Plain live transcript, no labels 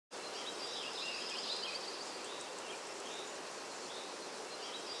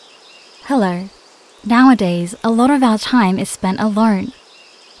Hello. Nowadays, a lot of our time is spent alone.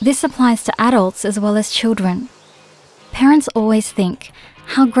 This applies to adults as well as children. Parents always think,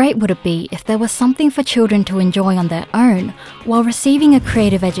 how great would it be if there was something for children to enjoy on their own while receiving a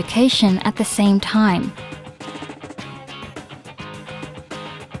creative education at the same time?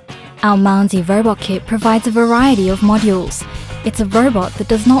 Our Maunzi robot kit provides a variety of modules. It's a robot that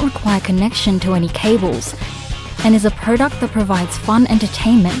does not require connection to any cables and is a product that provides fun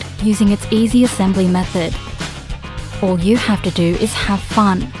entertainment using its easy assembly method. All you have to do is have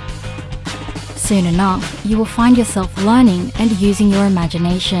fun. Soon enough, you will find yourself learning and using your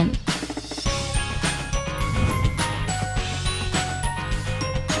imagination.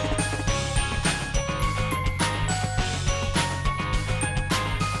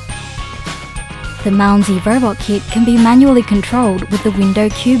 The Maunzi robot kit can be manually controlled with the window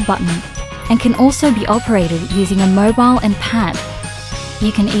cube button and can also be operated using a mobile and pad.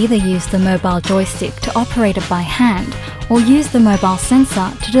 You can either use the mobile joystick to operate it by hand or use the mobile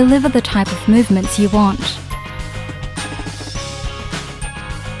sensor to deliver the type of movements you want.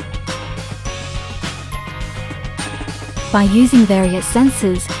 By using various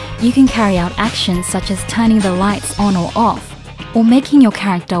sensors, you can carry out actions such as turning the lights on or off, or making your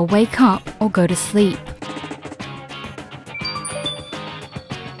character wake up or go to sleep.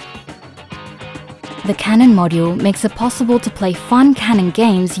 The Cannon module makes it possible to play fun Cannon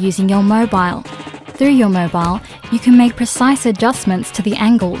games using your mobile. Through your mobile, you can make precise adjustments to the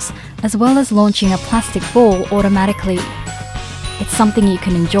angles, as well as launching a plastic ball automatically. It's something you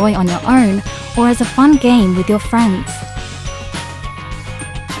can enjoy on your own or as a fun game with your friends.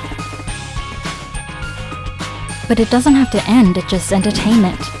 But it doesn't have to end at just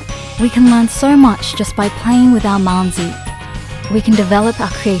entertainment. We can learn so much just by playing with our Maunzi. We can develop our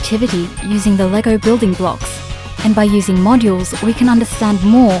creativity using the Lego building blocks, and by using modules, we can understand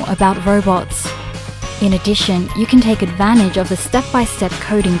more about robots. In addition, you can take advantage of the step-by-step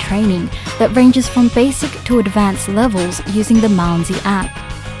coding training that ranges from basic to advanced levels using the Maunzi app.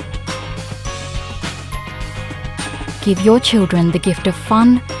 Give your children the gift of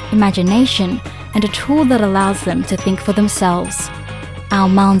fun, imagination, and a tool that allows them to think for themselves. Our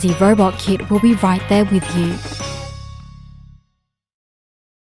Maunzi robot kit will be right there with you.